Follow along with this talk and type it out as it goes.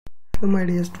My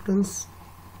dear students,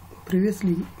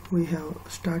 previously we have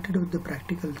started with the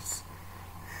practicals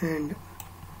and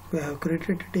we have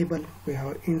created a table, we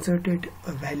have inserted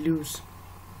values,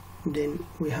 then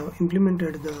we have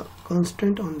implemented the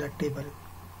constraint on that table.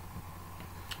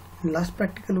 In last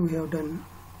practical we have done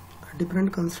a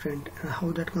different constraint and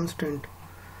how that constraint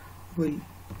will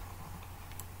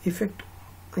affect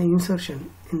an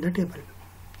insertion in the table.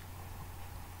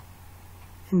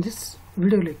 In this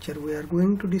video lecture we are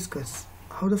going to discuss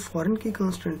how the foreign key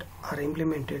constraint are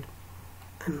implemented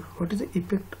and what is the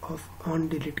effect of on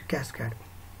delete cascade.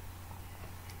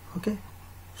 Okay,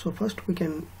 so first we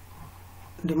can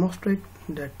demonstrate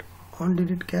that on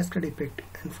delete cascade effect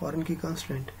and foreign key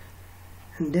constraint,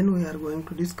 and then we are going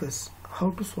to discuss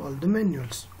how to solve the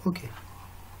manuals. Okay,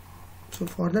 so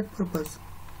for that purpose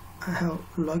I have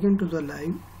logged into the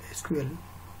live SQL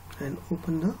and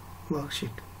open the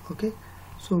worksheet. Okay,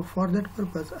 so for that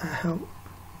purpose I have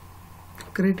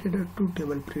created a two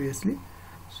table previously.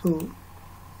 So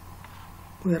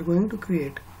we are going to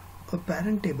create a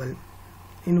parent table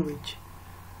in which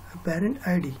a parent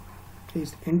ID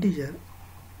is integer,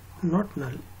 not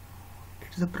null.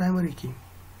 It is a primary key.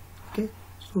 Okay,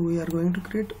 so we are going to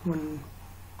create one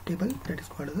table that is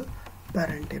called the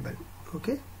parent table.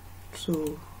 Okay,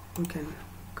 so we can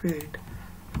create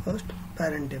first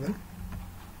parent table.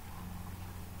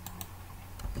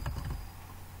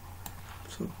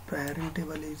 So parent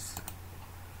table is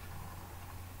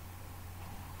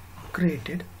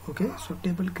created. Okay, so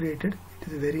table created, it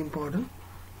is very important.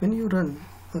 When you run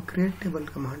a create table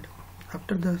command,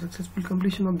 after the successful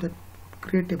completion of that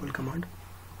create table command,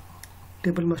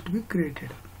 table must be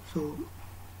created. So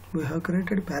we have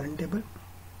created parent table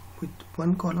with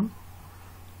one column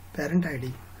parent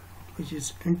ID which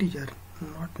is integer,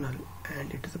 not null,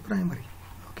 and it is a primary.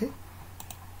 Okay,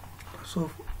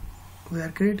 so we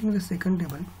are creating the second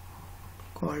table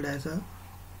called as a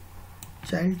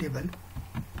child table.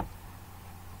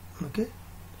 Okay,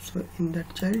 so in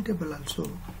that child table also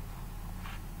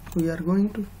we are going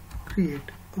to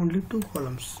create only two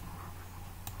columns.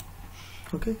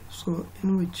 Okay, so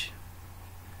in which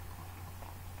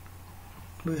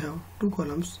we have two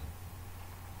columns,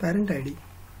 parent ID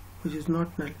which is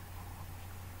not null,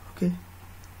 okay,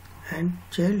 and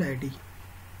child ID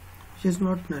which is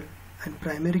not null, and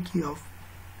primary key of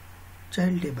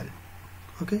child table.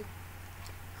 Okay,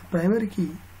 a primary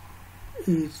key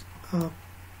is a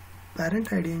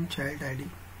parent ID and child ID,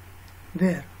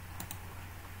 where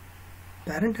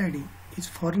parent ID is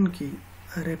foreign key,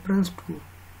 a reference to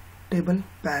table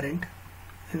parent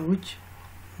in which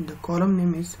the column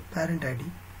name is parent ID,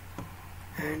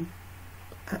 and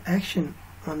action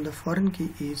on the foreign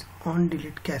key is on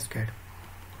delete cascade.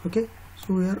 Okay,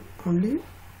 so we are only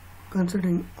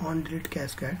considering on delete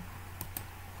cascade.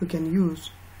 We can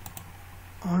use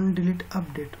on delete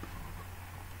update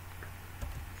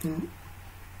in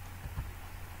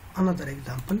another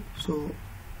example. So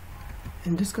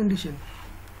in this condition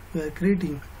we are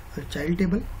creating a child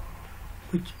table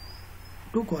with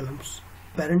two columns,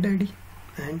 parent ID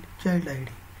and child ID,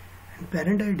 and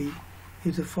parent ID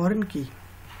is a foreign key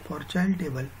for child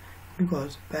table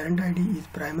because parent ID is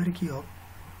primary key of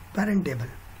parent table,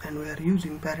 and we are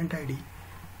using parent ID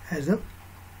as a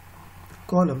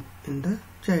column in the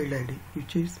child ID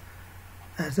which is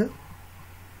as a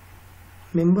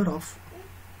member of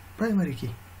primary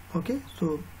key. Okay,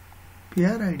 so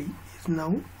PR ID is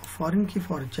now a foreign key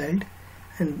for child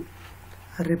and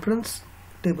a reference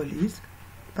table is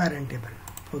parent table.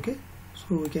 Okay,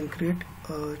 so we can create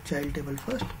a child table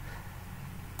first,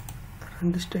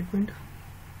 run this statement.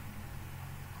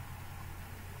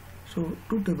 So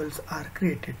two tables are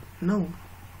created. Now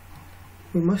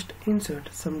we must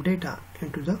insert some data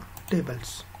into the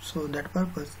tables. So that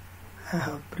purpose I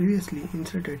have previously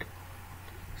inserted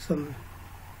some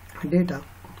data.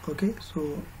 Okay,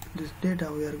 so this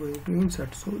data we are going to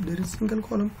insert. So there is single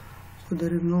column, so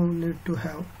there is no need to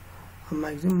have a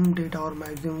maximum data or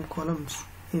maximum columns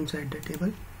inside the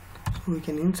table. So we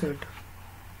can insert.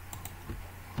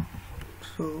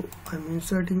 So I'm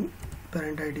inserting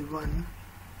parent ID 1,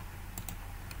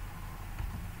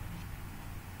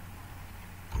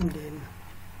 then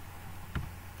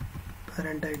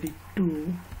parent ID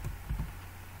 2,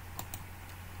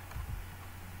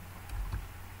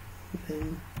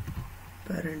 then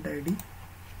parent ID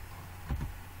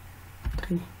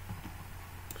 3.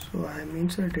 So I am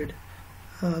inserted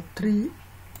three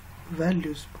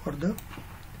values for the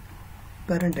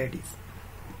parent IDs.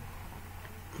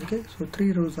 Okay, so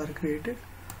three rows are created.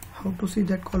 How to see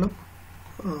that column?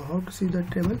 How to see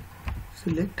that table?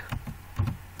 Select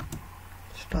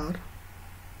star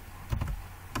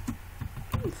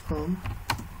from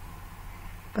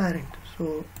parent.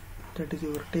 So that is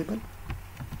your table.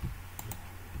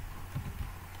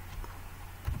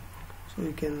 So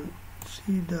you can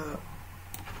see the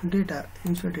data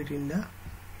inserted in the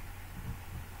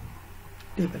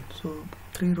table. So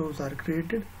 3 rows are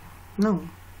created. Now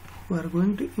we are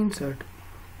going to insert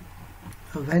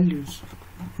values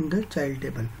in the child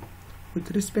table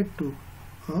with respect to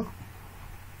a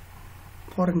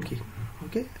foreign key.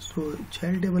 Okay, so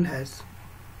child table has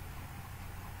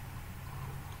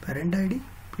parent ID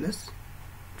plus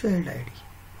child ID.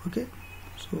 Okay,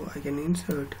 so I can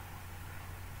insert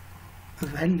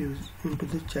values into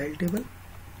the child table.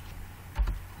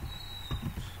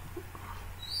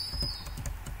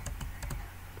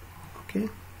 Okay,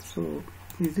 so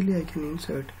easily I can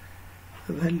insert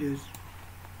values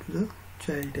to the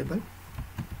child table.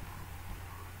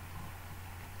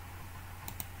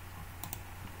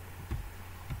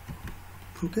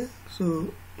 Okay,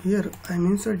 so here I am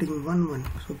inserting 1 1.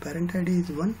 So parent ID is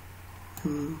 1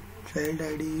 and child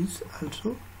ID is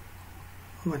also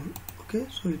 1. Okay,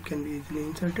 so it can be easily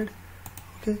inserted.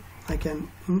 Okay, I can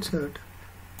insert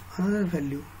another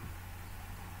value.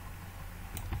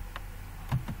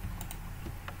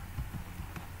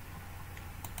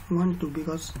 One 2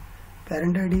 because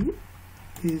parent ID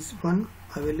is 1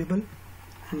 available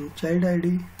and child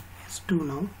ID is 2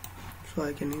 now, so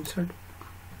I can insert.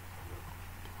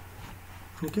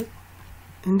 Okay,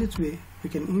 in this way we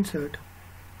can insert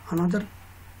another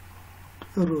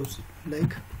rows,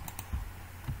 like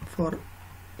for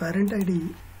parent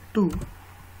ID 2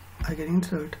 I can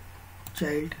insert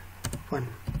child 1.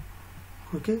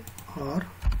 Okay, or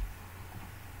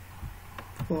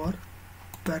for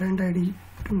parent ID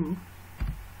 2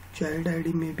 child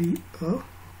ID may be a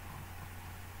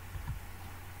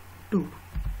 2.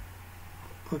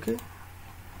 Okay,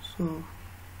 so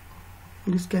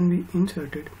this can be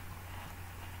inserted.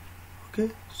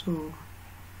 Okay, so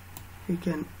we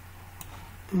can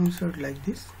insert like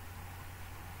this.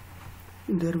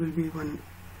 There will be one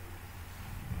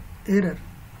error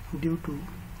due to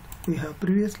we have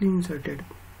previously inserted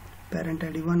parent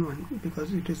ID 1 1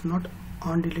 because it is not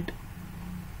on delete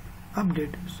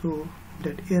update, so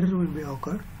that error will be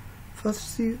occurred.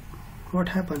 First see what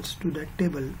happens to that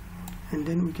table and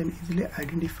then we can easily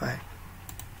identify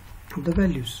the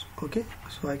values. Okay,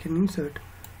 so I can insert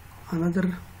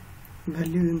another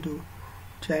value into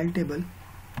child table,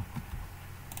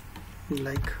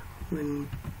 like when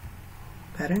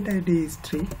parent ID is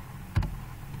 3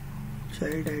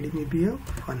 child ID may be a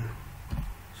 1,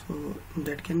 so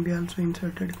that can be also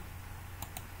inserted.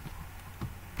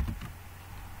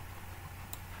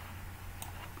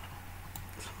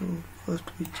 So first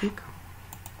we check,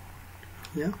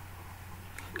 yeah,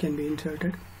 it can be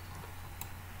inserted.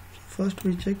 First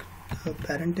we check the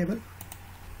parent table.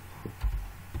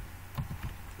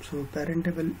 So parent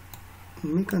table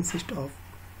may consist of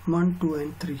 1 2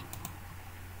 and 3.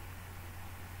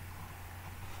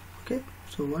 Okay,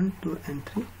 so 1 2 and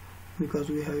 3 because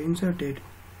we have inserted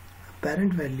a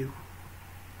parent value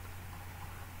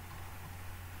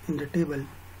in the table.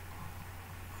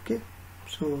 Okay,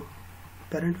 so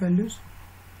parent values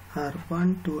are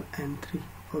 1 2 and 3.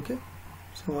 Okay,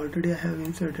 so already I have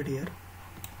inserted here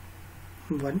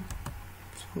 1,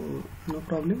 so no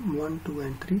problem. 1 2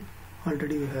 and 3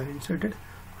 already we have inserted.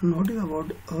 Now what is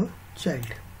about a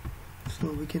child? So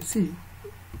we can see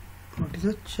what is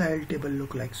a child table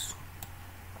look like.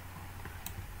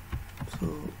 So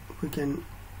we can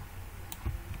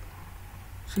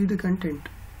see the content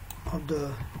of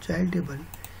the child table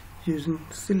using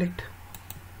select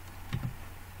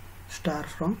star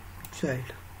from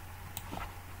child.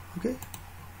 Okay,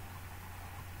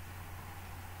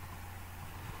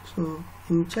 so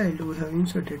in child we have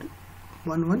inserted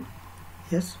 1 1,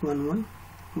 yes, 1 1,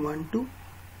 1 2,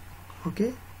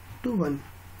 okay, 2 1,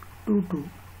 2 2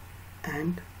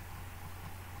 and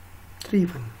 3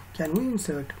 1. Can we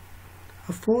insert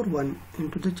a 4 1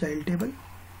 into the child table?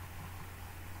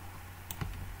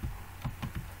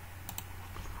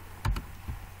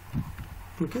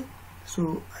 Okay,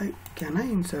 so can I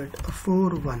insert a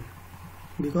 4 1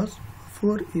 because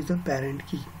 4 is a parent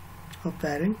key, a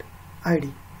parent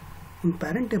ID. In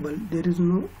parent table there is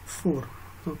no 4.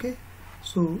 Okay,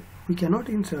 so we cannot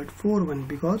insert 4 1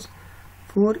 because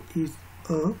 4 is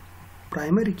a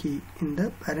primary key in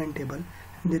the parent table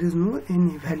and there is no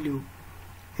any value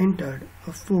entered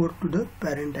of 4 to the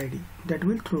parent ID. That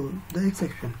will throw the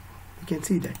exception. You can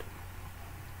see that.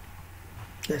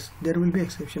 Yes, there will be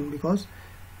exception because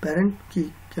parent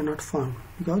key cannot found,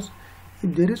 because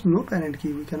if there is no parent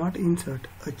key we cannot insert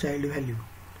a child value.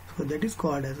 So that is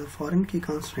called as a foreign key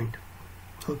constraint.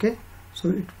 Okay, So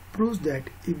it proves that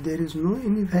if there is no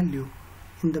any value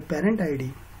in the parent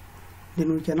ID,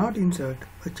 then we cannot insert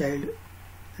a child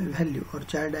value or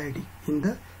child ID in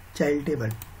the child table.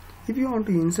 If you want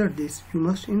to insert this, you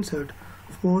must insert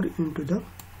 4 into the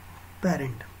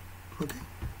parent. Okay,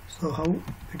 so how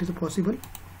it is possible?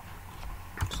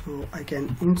 So I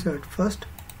can insert first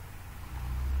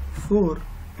 4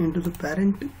 into the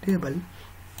parent table.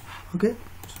 Okay,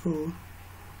 so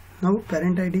now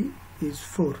parent ID is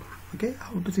 4. Okay,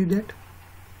 how to see that?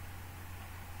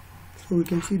 So we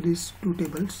can see these two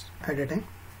tables at a time.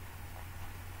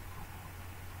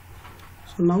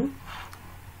 So now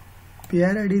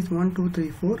pair ID is 1 2 3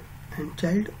 4 and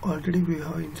child already we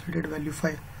have inserted value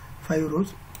 5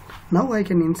 rows. Now I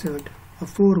can insert a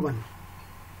 4 1.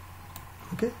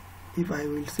 Okay, if I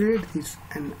will select this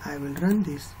and I will run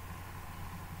this,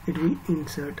 it will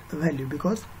insert a value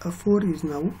because a 4 is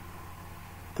now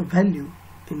a value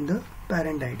in the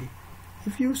parent ID.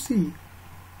 If you see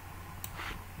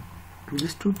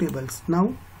these two tables,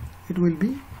 now it will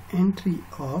be entry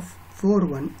of 4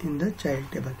 1 in the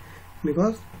child table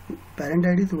because parent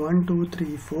ID is 1 2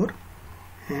 3 4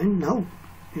 and now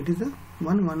it is a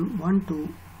 1 1 1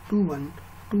 2 2 1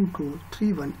 2 2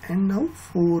 3 1 and now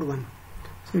 4 1.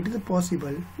 So it is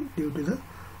possible due to the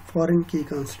foreign key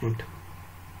constraint.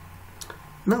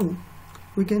 Now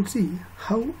we can see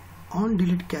how on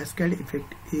delete cascade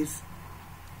effect is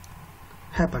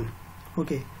happen.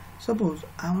 Okay, suppose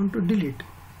I want to delete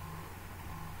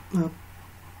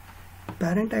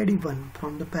parent ID 1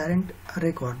 from the parent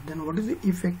record, then what is the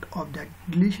effect of that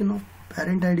deletion of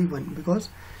parent ID 1? Because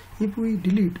if we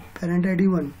delete parent ID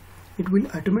 1, it will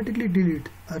automatically delete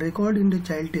a record in the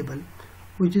child table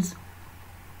which is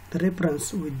the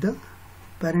reference with the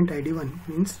parent ID 1,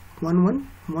 means 1 1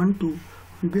 1 2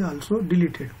 will be also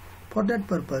deleted. For that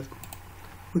purpose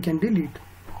we can delete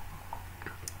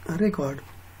a record.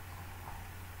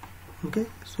 Okay,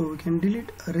 so we can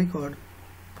delete a record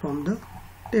from the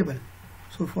table.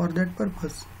 So for that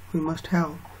purpose we must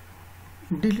have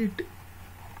delete.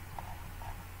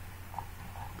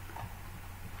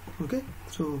 Okay,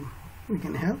 so we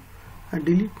can have a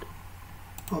delete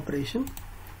operation.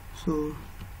 So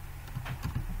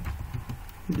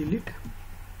delete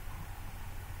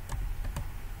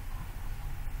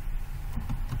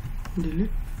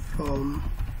from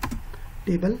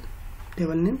table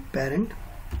name parent.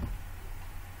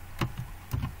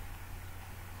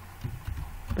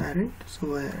 So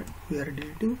we are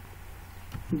deleting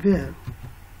where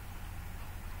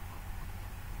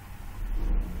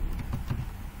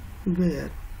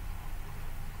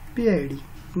PID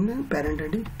in the parent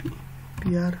ID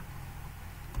PR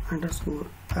underscore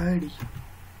ID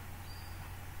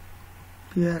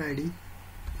PRID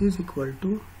is equal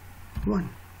to 1.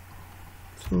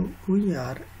 So we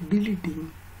are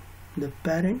deleting the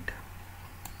parent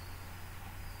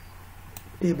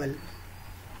table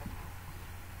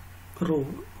row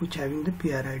which having the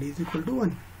PRID is equal to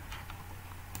 1.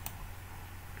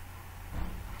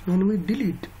 When we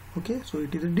delete, okay, so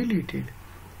it is deleted.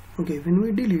 Okay, when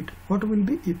we delete, what will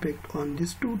be effect on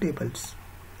these two tables?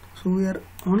 So we are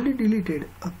only deleted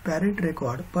a parent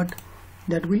record, but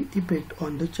that will effect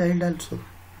on the child also.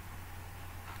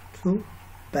 So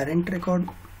parent record,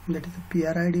 that is the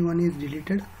PRID 1 is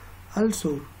deleted.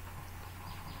 Also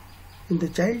in the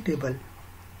child table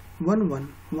 1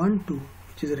 1 1 2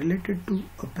 which is related to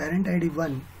a parent ID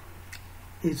 1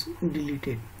 is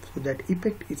deleted. So that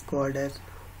effect is called as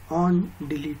on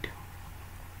delete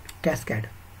cascade.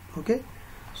 Okay,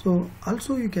 so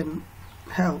also you can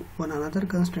have one another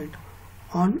constraint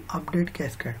on update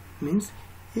cascade, means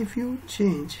if you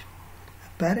change a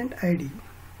parent ID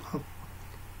of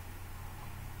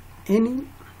any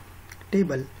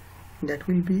table, that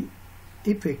will be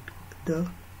affect the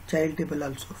child table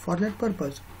also. For that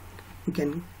purpose we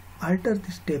can alter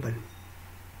this table.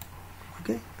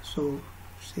 Okay, so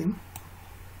same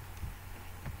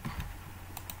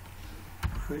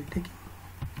I will take it.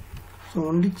 So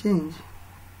only change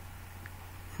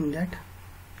in that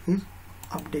is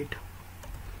update.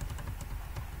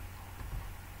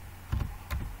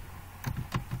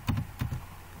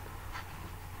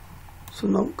 So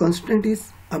now constraint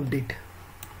is update,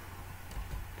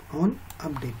 on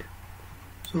update.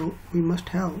 So we must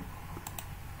have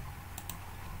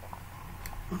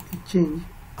change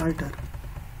alter.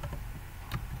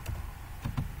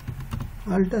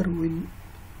 Alter will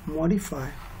modify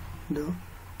the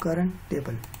current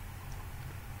table.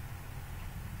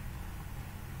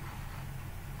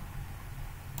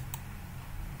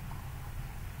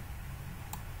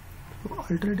 So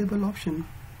alter table option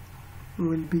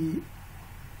will be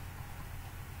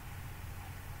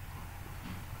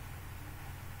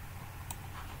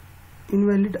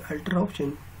invalid alter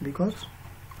option because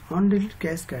on delete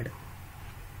cascade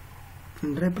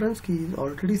and reference key is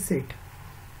already set.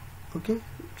 Okay,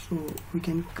 so we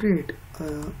can create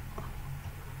a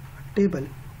table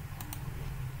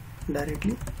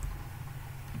directly.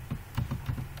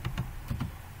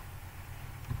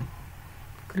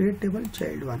 Create table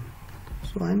child 1.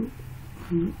 So I am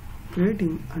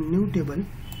creating a new table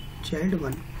child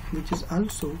 1 which is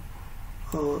also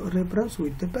a reference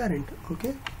with the parent.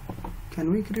 Okay,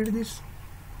 can we create this?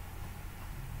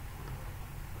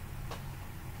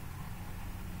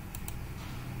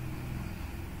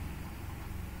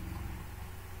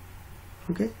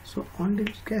 Okay, so on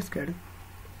delete cascade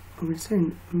we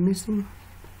send missing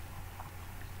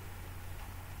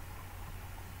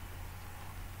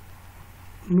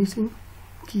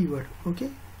keyword. Okay,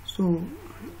 so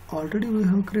already we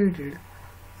have created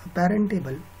a parent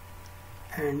table,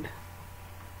 and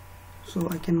so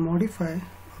I can modify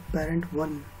parent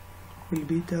 1 will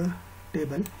be the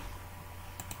table.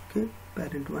 Okay,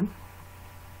 parent 1.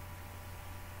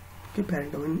 Okay,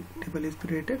 parent 1 table is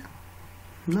created.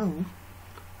 Now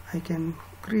I can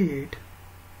create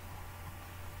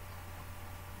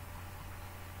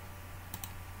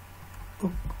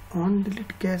on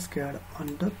delete cascade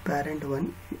on the parent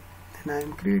 1, and I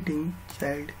am creating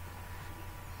child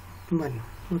 1.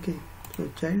 Okay, so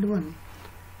child 1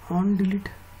 on delete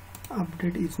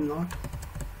update is not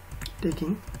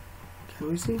taking. Can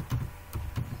we see?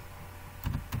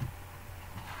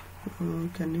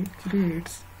 Can it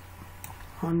creates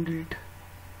on delete?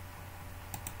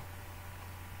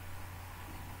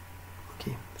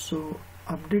 Okay, so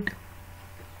update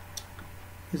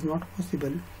is not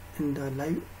possible in the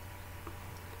live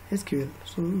SQL,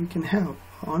 so we can have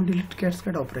on delete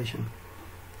cascade operation.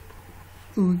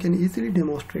 We can easily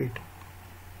demonstrate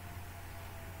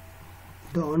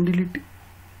the on delete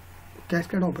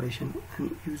cascade operation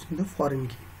and using the foreign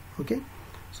key. Okay,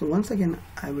 so once again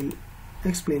I will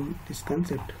explain this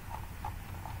concept.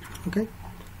 Okay,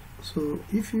 so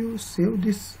if you save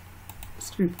this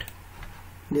script,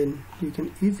 then you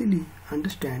can easily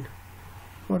understand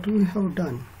what we have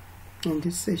done in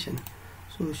this session.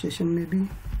 So session may be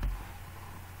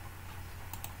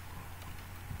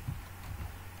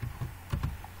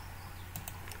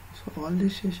all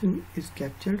this session is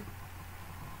captured.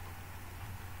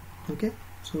 Okay,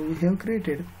 so we have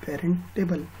created parent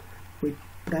table with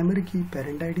primary key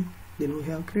parent ID. Then we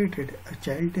have created a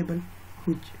child table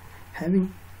which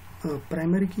having a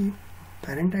primary key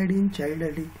parent ID and child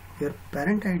ID, where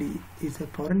parent ID is a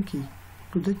foreign key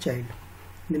to the child.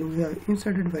 Then we have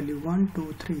inserted value 1,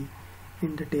 2, 3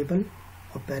 in the table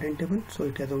of parent table, so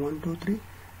it has a 1, 2, 3.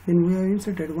 Then we have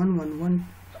inserted 1, 1, 1,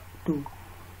 2.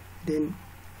 Then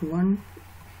 1,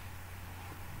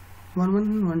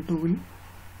 1, 1, 2 will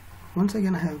once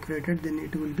again I have created. Then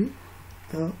it will be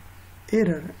a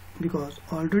error because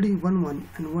already 1, 1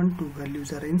 and 1, 2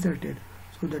 values are inserted,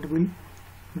 so that will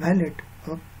violate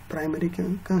a primary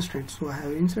constraint. So I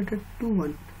have inserted 2,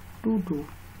 1, 2, 2,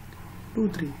 2,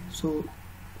 3. So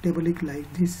table is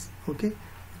like this. Okay, you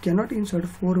cannot insert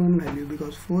 4, 1 value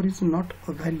because 4 is not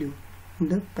a value in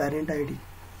the parent ID,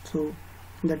 so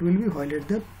that will be violate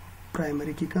the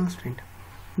primary key constraint.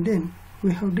 Then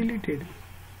we have deleted,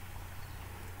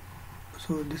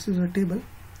 so this is a table,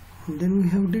 and then we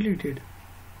have deleted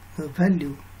the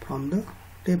value from the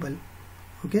table.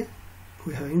 Okay,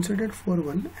 we have inserted 4,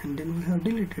 1 and then we have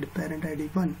deleted parent ID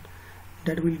 1,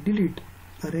 that will delete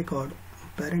a record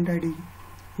parent ID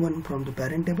 1 from the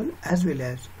parent table as well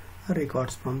as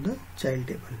records from the child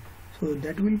table. So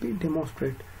that will be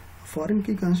demonstrate a foreign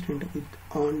key constraint with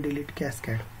on delete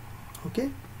cascade.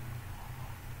 Okay,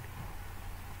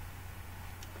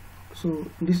 so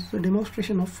this is a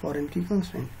demonstration of foreign key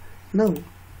constraint. Now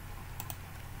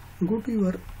go to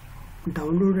your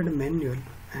downloaded manual,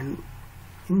 and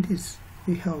in this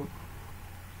we have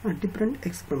different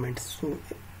experiments. So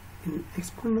in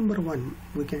experiment number 1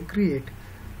 we can create,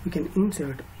 we can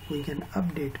insert, we can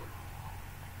update.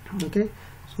 Okay,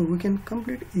 so we can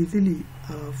complete easily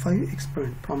 5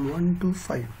 experiments from 1 to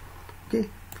 5. Okay,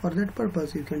 for that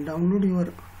purpose you can download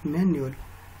your manual,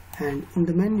 and in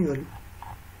the manual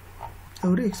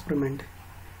every experiment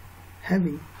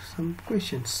having some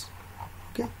questions.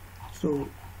 Okay, so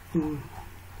you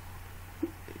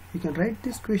can write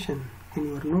this question in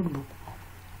your notebook.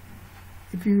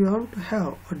 If you want to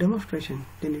have a demonstration,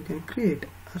 then you can create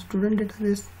a student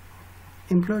database,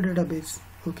 employee database.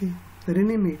 Okay,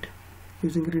 rename it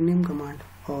using rename command,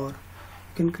 or you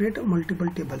can create multiple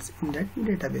tables in that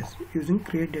database using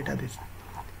create database.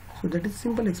 So that is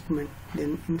simple experiment.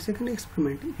 Then in second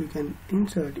experiment you can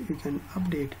insert, you can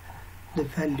update the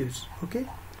values. Okay,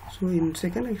 So in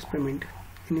second experiment,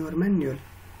 in your manual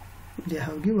they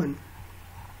have given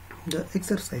the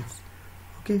exercise.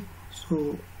 Okay,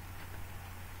 so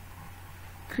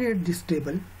create this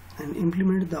table and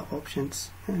implement the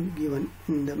options and given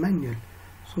in the manual.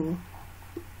 So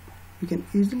you can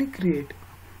easily create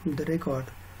the record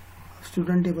of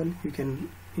student table. You can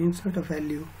insert a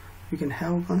value, you can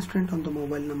have constraint on the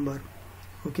mobile number.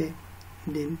 Okay,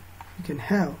 then you can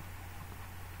have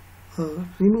a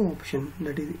remove option,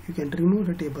 that is you can remove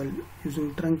the table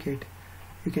using truncate.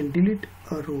 You can delete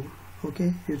a row,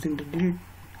 okay, using the delete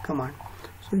command.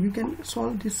 So you can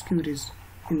solve these queries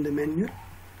in the manual.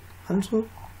 Also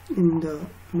in the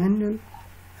manual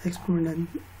experiment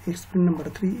number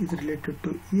 3 is related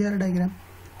to ER diagram.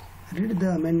 Read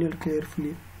the manual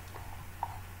carefully.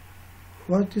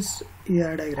 Watch this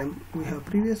ER diagram. We have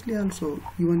previously also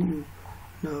given you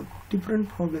the different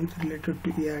problems related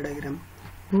to ER diagram.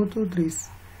 Go through these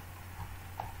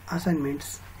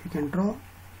assignments. You can draw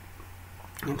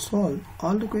and solve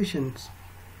all the questions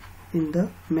in the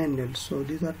manual. So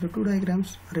these are the two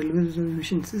diagrams: railway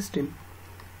reservation system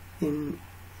in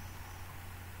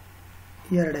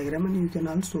ER diagram, and you can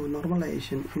also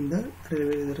normalization in the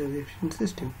railway reservation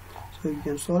system. So you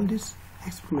can solve these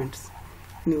experiments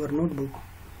in your notebook.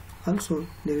 Also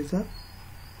there is a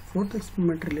fourth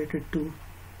experiment related to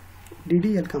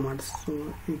DDL commands.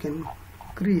 So you can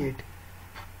create,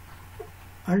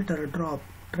 alter, drop,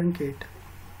 truncate,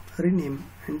 rename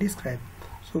and describe.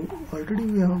 So already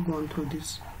we have gone through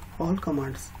this all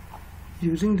commands.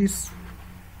 Using this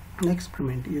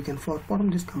experiment you can perform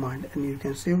this command and you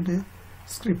can save the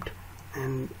script,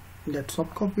 and that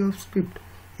soft copy of script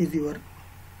is your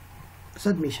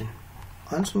submission.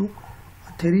 Also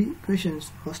theory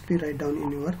questions must be write down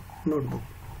in your notebook.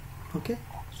 Okay,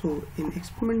 so in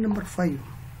experiment number 5,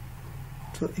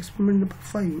 so experiment number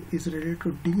 5 is related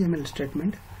to DML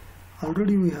statement.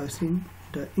 Already we have seen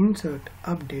the insert,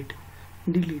 update,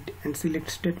 delete and select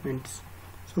statements.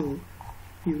 So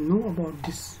you know about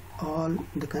this all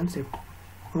the concept.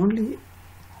 Only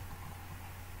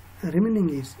remaining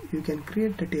is you can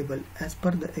create the table as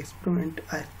per the experiment,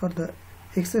 as per the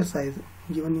exercise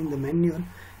given in the manual,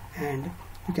 and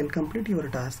you can complete your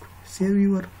task, save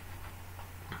your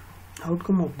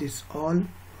outcome of this all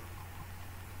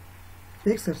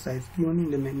exercise given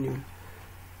in the manual,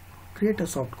 create a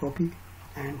soft copy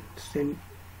and send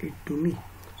it to me.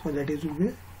 So that is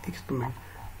the experiment.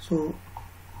 So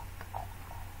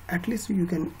at least you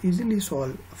can easily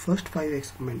solve first 5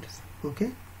 experiments.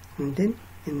 Okay, and then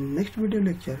in next video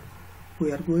lecture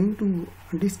we are going to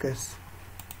discuss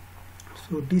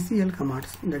so DCL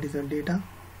commands, that is a data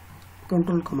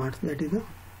control commands, that is a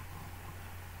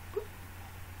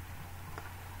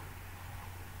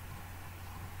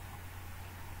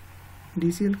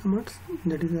DCL commands,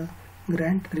 that is a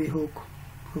grant, revoke,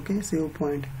 okay, save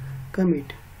point,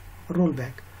 commit,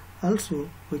 rollback. Also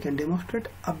we can demonstrate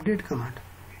update command,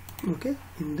 okay,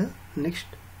 in the next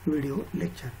video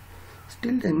lecture.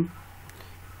 Still then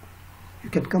you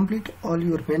can complete all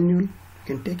your manual, you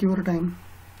can take your time,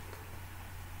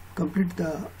 complete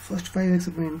the first 5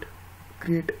 experiment,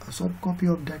 create a soft copy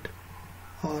of that,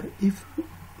 or if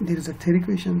there is a theory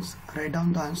questions, write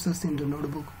down the answers in the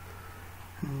notebook,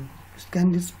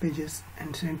 scan these pages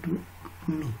and send to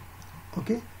me.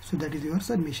 Okay, so that is your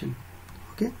submission.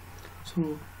 Okay,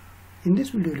 so in this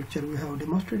video lecture we have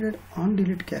demonstrated on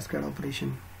delete cascade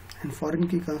operation and foreign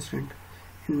key constraint.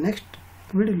 In next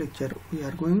video lecture we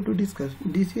are going to discuss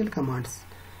DCL commands,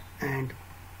 and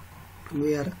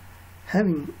we are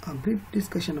having a brief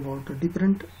discussion about the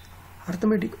different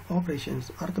arithmetic operations,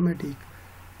 arithmetic,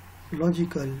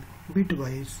 logical,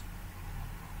 bitwise,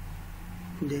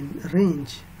 then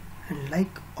range and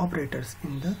like operators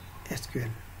in the SQL.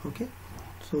 Okay,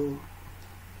 so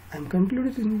I am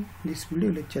concluding this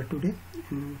video lecture today.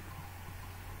 In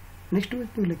next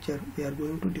video lecture we are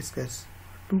going to discuss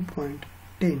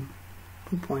 2.10,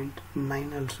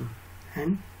 2.9 also,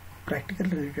 and practical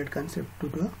related concept to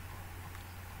the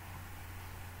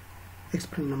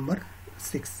experiment number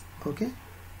 6. Okay,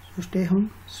 so stay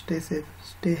home, stay safe,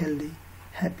 stay healthy,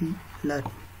 happy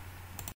learning.